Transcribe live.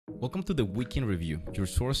Welcome to the Week in Review, your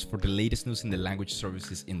source for the latest news in the language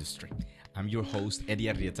services industry. I'm your host, Eddie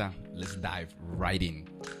Arrieta. Let's dive right in.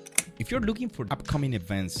 If you're looking for upcoming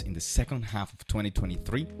events in the second half of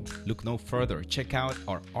 2023, look no further. Check out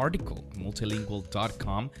our article,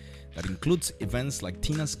 multilingual.com, that includes events like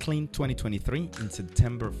Tina's Clean 2023 in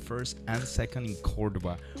September 1st and 2nd in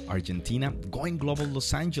Cordoba, Argentina, Going Global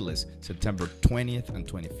Los Angeles, September 20th and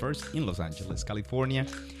 21st in Los Angeles, California,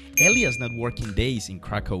 Elias Networking Days in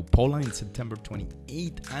Krakow, Poland in September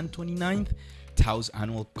 28th and 29th, Tao's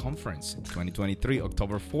Annual Conference 2023,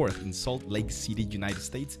 October 4th in Salt Lake City, United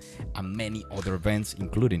States, and many other events,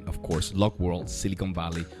 including, of course, World Silicon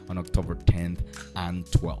Valley on October 10th and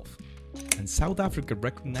 12th. And South Africa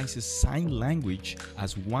recognizes sign language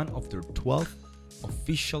as one of their 12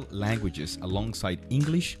 official languages alongside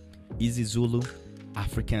English, isiZulu,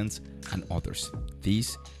 Afrikaans, and others.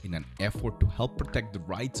 This in an effort to help protect the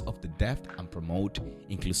rights of the deaf and promote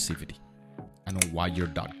inclusivity. And on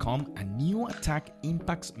Wired.com, a new attack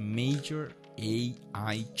impacts major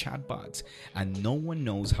AI chatbots, and no one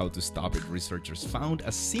knows how to stop it. Researchers found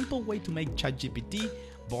a simple way to make ChatGPT,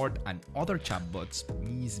 Bard, and other chatbots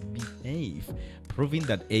misbehave, proving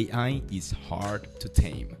that AI is hard to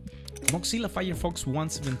tame. Mozilla Firefox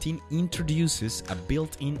 1.17 introduces a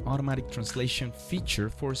built-in automatic translation feature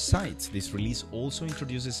for sites. This release also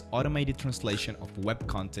introduces automated translation of web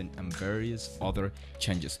content and various other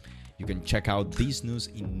changes. You can check out this news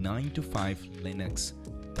in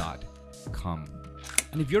 9to5linux.com.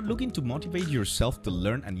 And if you're looking to motivate yourself to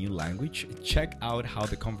learn a new language, check out how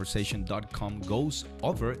theconversation.com goes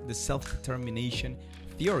over the self-determination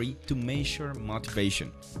theory to measure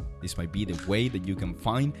motivation. This might be the way that you can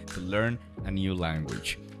find to learn a new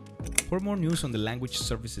language. For more news on the language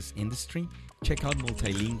services industry, check out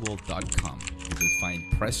multilingual.com. You will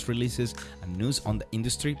find press releases and news on the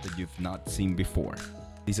industry that you've not seen before.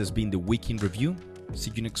 This has been the Week in Review.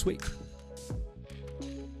 See you next week.